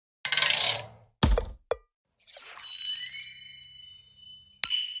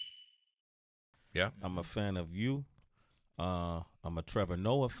Yeah. I'm a fan of you. I'm a Trevor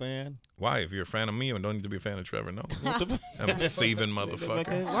Noah fan. Why? If you're a fan of me, you don't need to be a fan of Trevor Noah. I'm a thieving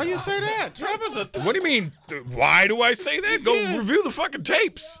motherfucker. Why you say that? Trevor's a... What do you mean? Why do I say that? Go review the fucking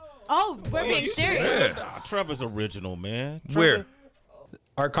tapes. Oh, we're being serious. Yeah. Trevor's original, man. Where?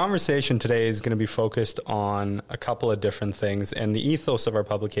 Our conversation today is going to be focused on a couple of different things, and the ethos of our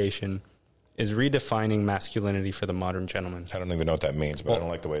publication is redefining masculinity for the modern gentleman. I don't even know what that means, but I don't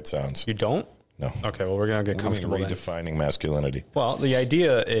like the way it sounds. You don't? No. Okay, well, we're going to get comfortable then. Redefining masculinity. Well, the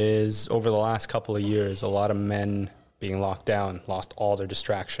idea is over the last couple of years, a lot of men being locked down lost all their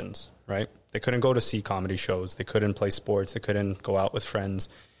distractions, right? They couldn't go to see comedy shows. They couldn't play sports. They couldn't go out with friends.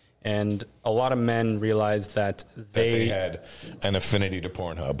 And a lot of men realized that they had an affinity to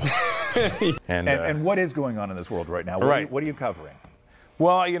Pornhub. And what is going on in this world right now? What are you covering?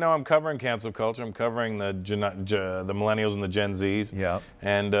 Well, you know, I'm covering cancel culture. I'm covering the millennials and the Gen Zs. Yeah.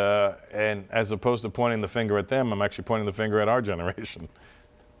 And as opposed to pointing the finger at them, I'm actually pointing the finger at our generation.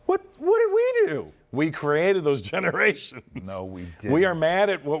 What did we do? We created those generations. No, we didn't. We are mad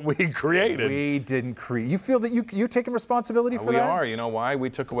at what we created. We didn't create. You feel that you taking responsibility for that? We are. You know why? We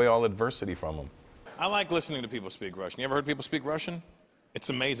took away all adversity from them. I like listening to people speak Russian. You ever heard people speak Russian? It's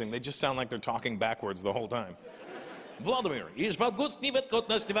amazing. They just sound like they're talking backwards the whole time. Vladimir,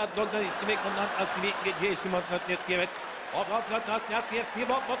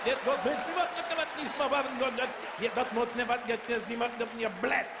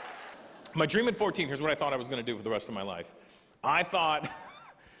 my dream at 14, here's what I thought I was going to do for the rest of my life. I thought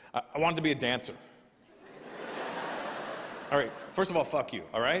I wanted to be a dancer. All right, first of all, fuck you,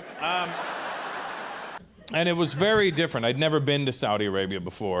 all right? And it was very different. I'd never been to Saudi Arabia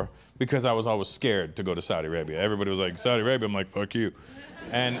before because I was always scared to go to Saudi Arabia. Everybody was like, Saudi Arabia? I'm like, fuck you.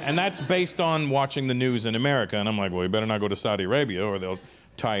 And that's based on watching the news in America. And I'm like, well, you better not go to Saudi Arabia or they'll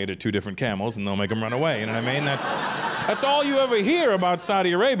tie you to 2 different camels and they'll make them run away. You know what I mean? That's all you ever hear about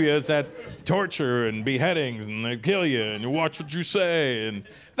Saudi Arabia is that torture and beheadings and they kill you and you watch what you say. And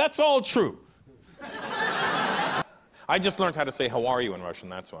that's all true. I just learned how to say how are you in Russian,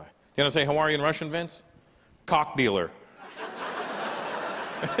 that's why. You know how to say how are you in Russian, Vince? Cock dealer.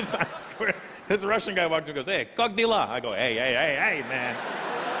 I swear, this Russian guy walks up and goes, hey, cock dealer. I go, hey, man.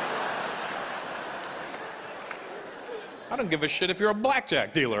 I don't give a shit if you're a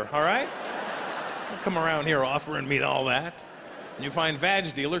blackjack dealer, all right? Don't come around here offering me all that. And you find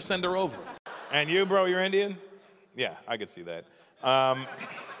vag dealer, send her over. And you, bro, you're Indian? Yeah, I could see that. I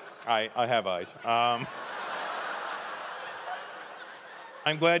have eyes.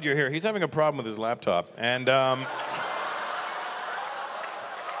 I'm glad you're here. He's having a problem with his laptop. And, I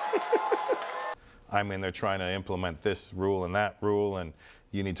mean, they're trying to implement this rule and that rule, and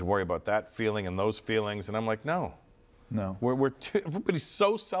you need to worry about that feeling and those feelings. And I'm like, no. No. Everybody's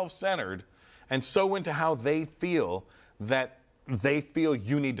so self-centered and so into how they feel that they feel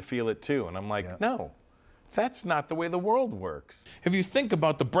you need to feel it too. And I'm like, no. That's not the way the world works. If you think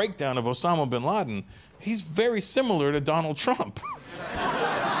about the breakdown of Osama bin Laden, he's very similar to Donald Trump.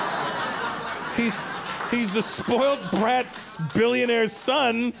 He's the spoiled brat billionaire's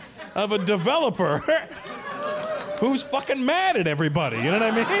son of a developer who's fucking mad at everybody, you know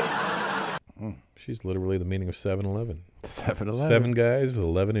what I mean? She's literally the meaning of 7-Eleven. 7-Eleven. 7 guys with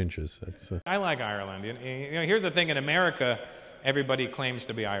 11 inches. That's. I like Ireland. You know, here's the thing, in America, everybody claims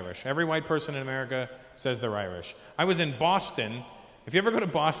to be Irish. Every white person in America says they're Irish. I was in Boston. If you ever go to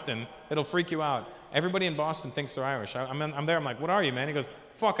Boston, it'll freak you out. Everybody in Boston thinks they're Irish. I'm there, I'm like, what are you, man? He goes,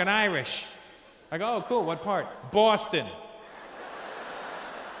 fucking Irish. I go, oh, cool, what part? Boston.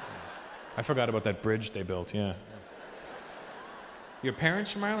 I forgot about that bridge they built, yeah. Your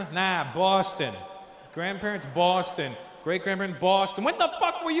parents from Ireland? Nah, Boston. Grandparents, Boston. Great-grandparents, Boston. When the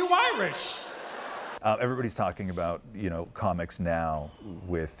fuck were you Irish? Everybody's talking about, you know, comics now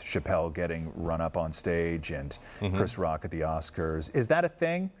with Chapelle getting run up on stage and Chris Rock at the Oscars. Is that a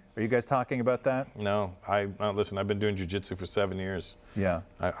thing? Are you guys talking about that? No, listen, I've been doing jiu-jitsu for 7 years. Yeah.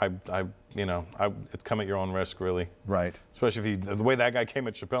 It's come at your own risk, really. Right. Especially if the way that guy came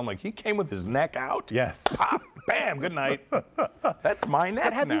at Chapelle, I'm like, he came with his neck out? Yes. Pop, bam, good night. That's my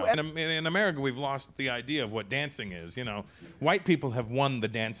neck now. In America, we've lost the idea of what dancing is, you know. White people have won the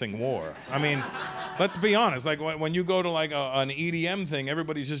dancing war. I mean, let's be honest, like when you go to like an EDM thing,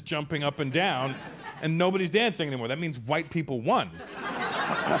 everybody's just jumping up and down and nobody's dancing anymore. That means white people won.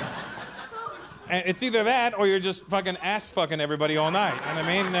 And it's either that or you're just fucking ass fucking everybody all night. You know what I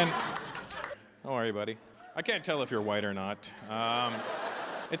mean? And then, how are you, buddy? I can't tell if you're white or not.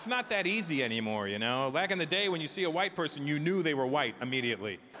 It's not that easy anymore, you know? Back in the day when you see a white person, you knew they were white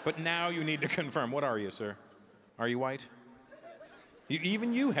immediately. But now you need to confirm. What are you, sir? Are you white?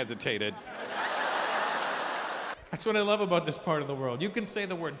 Even you hesitated. That's what I love about this part of the world. You can say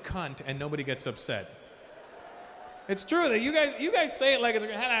the word cunt and nobody gets upset. It's true that you guys say it like it's,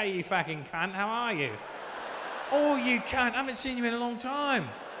 hello, you fucking cunt, how are you? Oh, you cunt, I haven't seen you in a long time.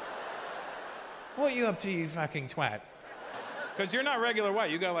 What are you up to, you fucking twat? Because you're not regular white.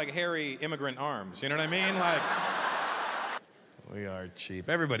 You got like hairy immigrant arms. You know what I mean? Like, we are cheap.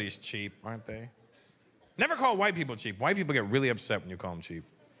 Everybody's cheap, aren't they? Never call white people cheap. White people get really upset when you call them cheap.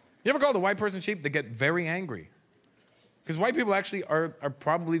 You ever call the white person cheap? They get very angry. Because white people actually are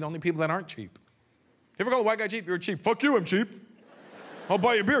probably the only people that aren't cheap. You ever call a white guy cheap? You're cheap. Fuck you, I'm cheap. I'll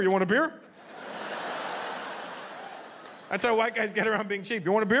buy you a beer. You want a beer? That's how white guys get around being cheap.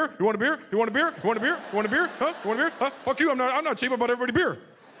 You want a beer? You want a beer? You want a beer? You want a beer? You want a beer? Huh? You want a beer? Huh? Fuck you, I'm not cheap. I bought everybody beer.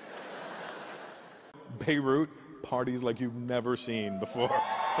 Beirut parties like you've never seen before.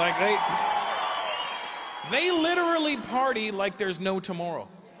 Like they literally party like there's no tomorrow.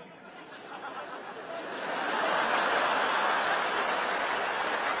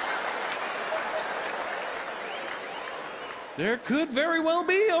 There could very well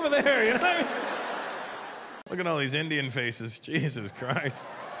be over there, you know what I mean? Look at all these Indian faces. Jesus Christ.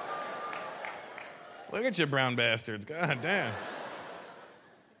 Look at you brown bastards. God damn.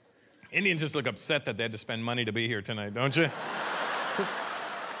 Indians just look upset that they had to spend money to be here tonight, don't you?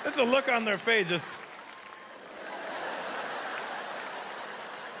 That's the look on their face, just...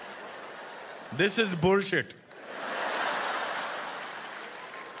 This is bullshit.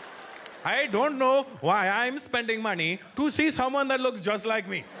 I don't know why I'm spending money to see someone that looks just like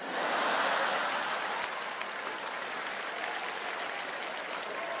me.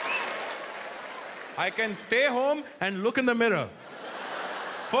 I can stay home and look in the mirror.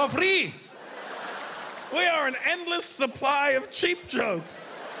 For free. We are an endless supply of cheap jokes.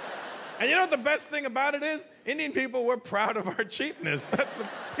 And you know what the best thing about it is? Indian people, we're proud of our cheapness.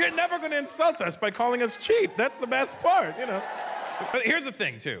 You're never going to insult us by calling us cheap. That's the best part, you know. But here's the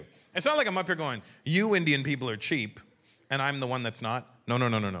thing, too. It's not like I'm up here going, you Indian people are cheap, and I'm the one that's not. No.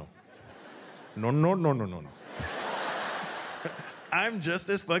 No. I'm just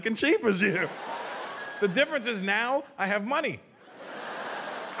as fucking cheap as you. The difference is now I have money.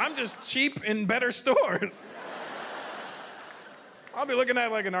 I'm just cheap in better stores. I'll be looking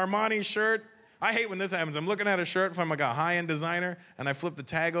at like an Armani shirt. I hate when this happens. I'm looking at a shirt from like a high-end designer, and I flip the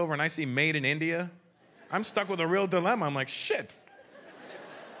tag over, and I see made in India. I'm stuck with a real dilemma. I'm like, shit.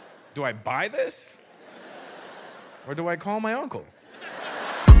 Do I buy this? Or do I call my uncle?